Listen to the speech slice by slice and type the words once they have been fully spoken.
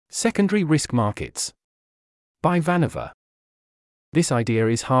Secondary risk markets. By Vaniver. This idea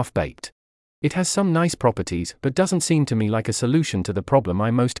is half-baked. It has some nice properties but doesn't seem to me like a solution to the problem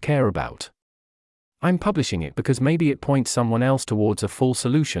I most care about. I'm publishing it because maybe it points someone else towards a full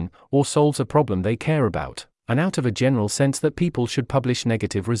solution or solves a problem they care about, and out of a general sense that people should publish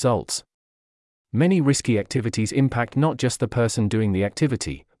negative results. Many risky activities impact not just the person doing the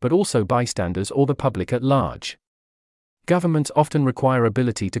activity, but also bystanders or the public at large. Governments often require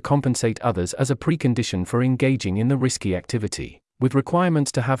ability to compensate others as a precondition for engaging in the risky activity, with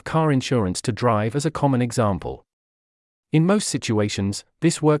requirements to have car insurance to drive as a common example. In most situations,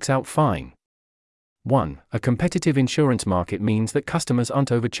 this works out fine. 1. A competitive insurance market means that customers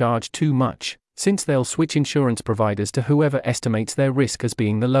aren't overcharged too much, since they'll switch insurance providers to whoever estimates their risk as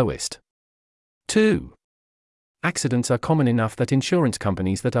being the lowest. 2. Accidents are common enough that insurance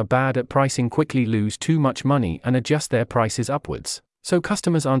companies that are bad at pricing quickly lose too much money and adjust their prices upwards, so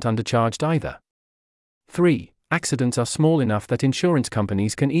customers aren't undercharged either. 3. Accidents are small enough that insurance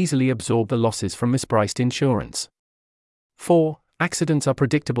companies can easily absorb the losses from mispriced insurance. 4. Accidents are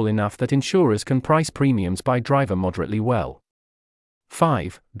predictable enough that insurers can price premiums by driver moderately well.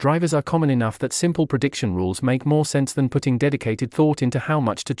 5. Drivers are common enough that simple prediction rules make more sense than putting dedicated thought into how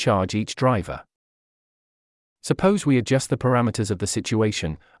much to charge each driver. Suppose we adjust the parameters of the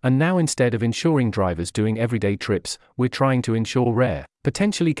situation, and now instead of insuring drivers doing everyday trips, we're trying to insure rare,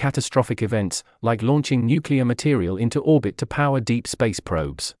 potentially catastrophic events, like launching nuclear material into orbit to power deep space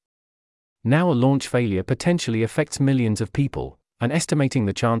probes. Now a launch failure potentially affects millions of people, and estimating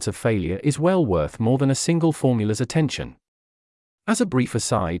the chance of failure is well worth more than a single formula's attention. As a brief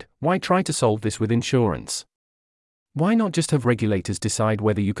aside, why try to solve this with insurance? Why not just have regulators decide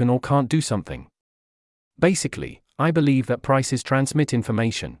whether you can or can't do something? Basically, I believe that prices transmit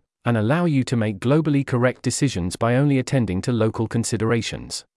information, and allow you to make globally correct decisions by only attending to local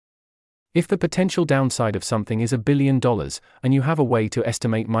considerations. If the potential downside of something is $1 billion, and you have a way to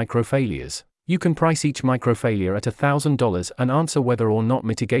estimate microfailures, you can price each microfailure at $1,000 and answer whether or not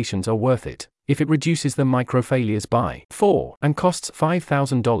mitigations are worth it. If it reduces the microfailures by 4 and costs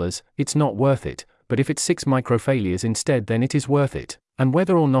 $5,000, it's not worth it, but if it's 6 microfailures instead, then it is worth it, and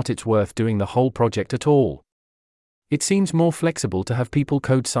whether or not it's worth doing the whole project at all. It seems more flexible to have people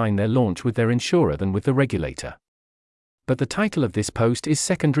code-sign their launch with their insurer than with the regulator. But the title of this post is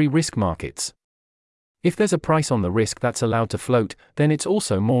Secondary Risk Markets. If there's a price on the risk that's allowed to float, then it's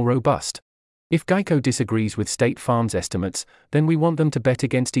also more robust. If Geico disagrees with State Farm's estimates, then we want them to bet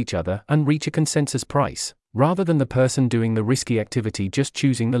against each other and reach a consensus price, rather than the person doing the risky activity just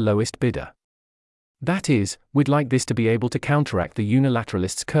choosing the lowest bidder. That is, we'd like this to be able to counteract the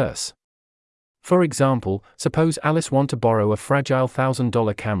unilateralist's curse. For example, suppose Alice wants to borrow a fragile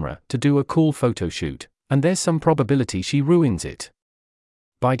 $1,000 camera to do a cool photo shoot, and there's some probability she ruins it.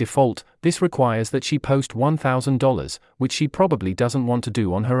 By default, this requires that she post $1,000, which she probably doesn't want to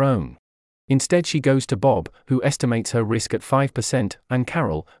do on her own. Instead, she goes to Bob, who estimates her risk at 5%, and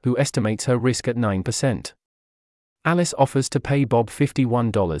Carol, who estimates her risk at 9%. Alice offers to pay Bob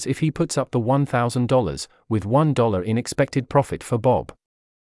 $51 if he puts up the $1,000, with $1 in expected profit for Bob.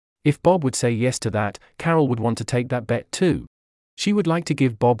 If Bob would say yes to that, Carol would want to take that bet too. She would like to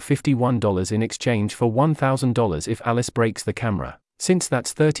give Bob $51 in exchange for $1,000 if Alice breaks the camera, since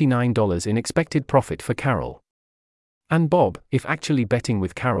that's $39 in expected profit for Carol. And Bob, if actually betting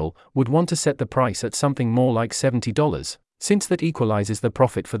with Carol, would want to set the price at something more like $70, since that equalizes the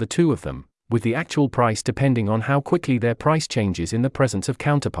profit for the two of them, with the actual price depending on how quickly their price changes in the presence of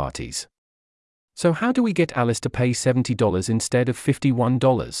counterparties. So how do we get Alice to pay $70 instead of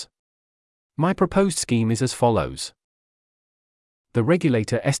 $51? My proposed scheme is as follows. The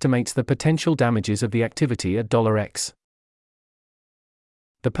regulator estimates the potential damages of the activity at $X.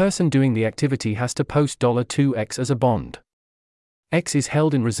 The person doing the activity has to post $2X as a bond. X is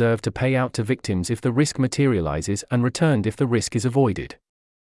held in reserve to pay out to victims if the risk materializes and returned if the risk is avoided.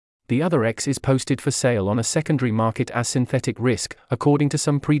 The other X is posted for sale on a secondary market as synthetic risk, according to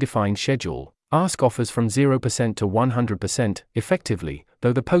some predefined schedule. Ask offers from 0% to 100%, effectively,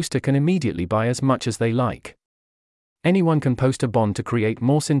 though the poster can immediately buy as much as they like. Anyone can post a bond to create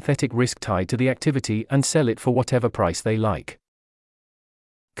more synthetic risk tied to the activity and sell it for whatever price they like.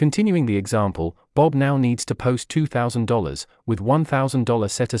 Continuing the example, Bob now needs to post $2,000, with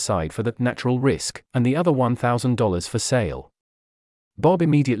 $1,000 set aside for that natural risk, and the other $1,000 for sale. Bob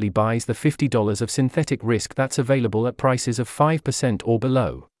immediately buys the $50 of synthetic risk that's available at prices of 5% or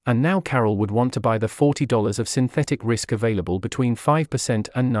below, and now Carol would want to buy the $40 of synthetic risk available between 5%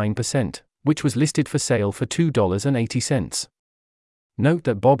 and 9%, which was listed for sale for $2.80. Note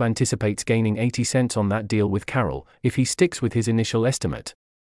that Bob anticipates gaining 80 cents on that deal with Carol, if he sticks with his initial estimate.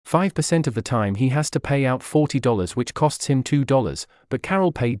 5% of the time he has to pay out $40, which costs him $2, but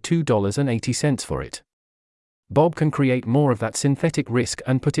Carol paid $2.80 for it. Bob can create more of that synthetic risk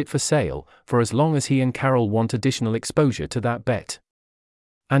and put it for sale, for as long as he and Carol want additional exposure to that bet.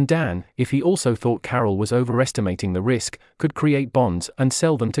 And Dan, if he also thought Carol was overestimating the risk, could create bonds and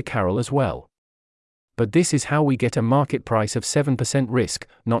sell them to Carol as well. But this is how we get a market price of 7% risk,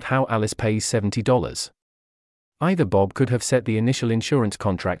 not how Alice pays $70. Either Bob could have set the initial insurance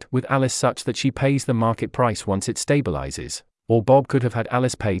contract with Alice such that she pays the market price once it stabilizes, or Bob could have had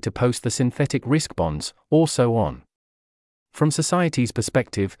Alice pay to post the synthetic risk bonds, or so on. From society's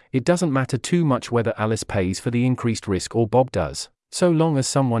perspective, it doesn't matter too much whether Alice pays for the increased risk or Bob does, so long as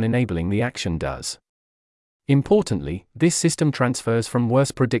someone enabling the action does. Importantly, this system transfers from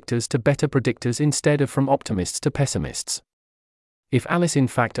worse predictors to better predictors instead of from optimists to pessimists. If Alice in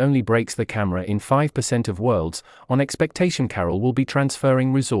fact only breaks the camera in 5% of worlds, on expectation Carol will be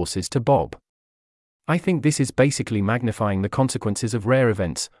transferring resources to Bob. I think this is basically magnifying the consequences of rare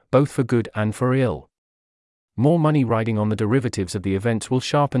events, both for good and for ill. More money riding on the derivatives of the events will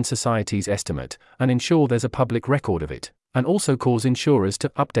sharpen society's estimate, and ensure there's a public record of it, and also cause insurers to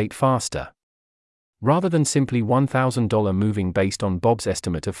update faster. Rather than simply $1,000 moving based on Bob's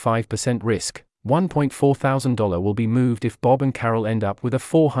estimate of 5% risk, $1,400 will be moved if Bob and Carol end up with a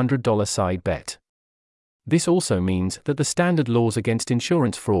 $400 side bet. This also means that the standard laws against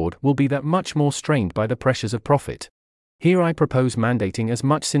insurance fraud will be that much more strained by the pressures of profit. Here I propose mandating as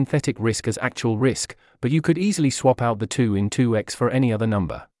much synthetic risk as actual risk, but you could easily swap out the 2 in 2x for any other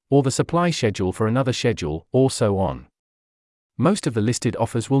number, or the supply schedule for another schedule, or so on. Most of the listed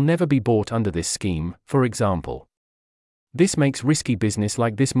offers will never be bought under this scheme, for example. This makes risky business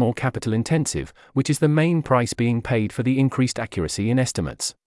like this more capital intensive, which is the main price being paid for the increased accuracy in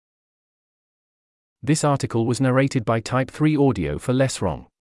estimates. This article was narrated by Type 3 Audio for Less Wrong.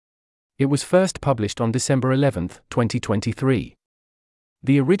 It was first published on December 11, 2023.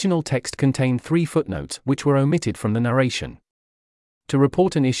 The original text contained 3 footnotes which were omitted from the narration. To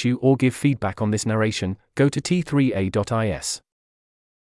report an issue or give feedback on this narration, go to t3a.is.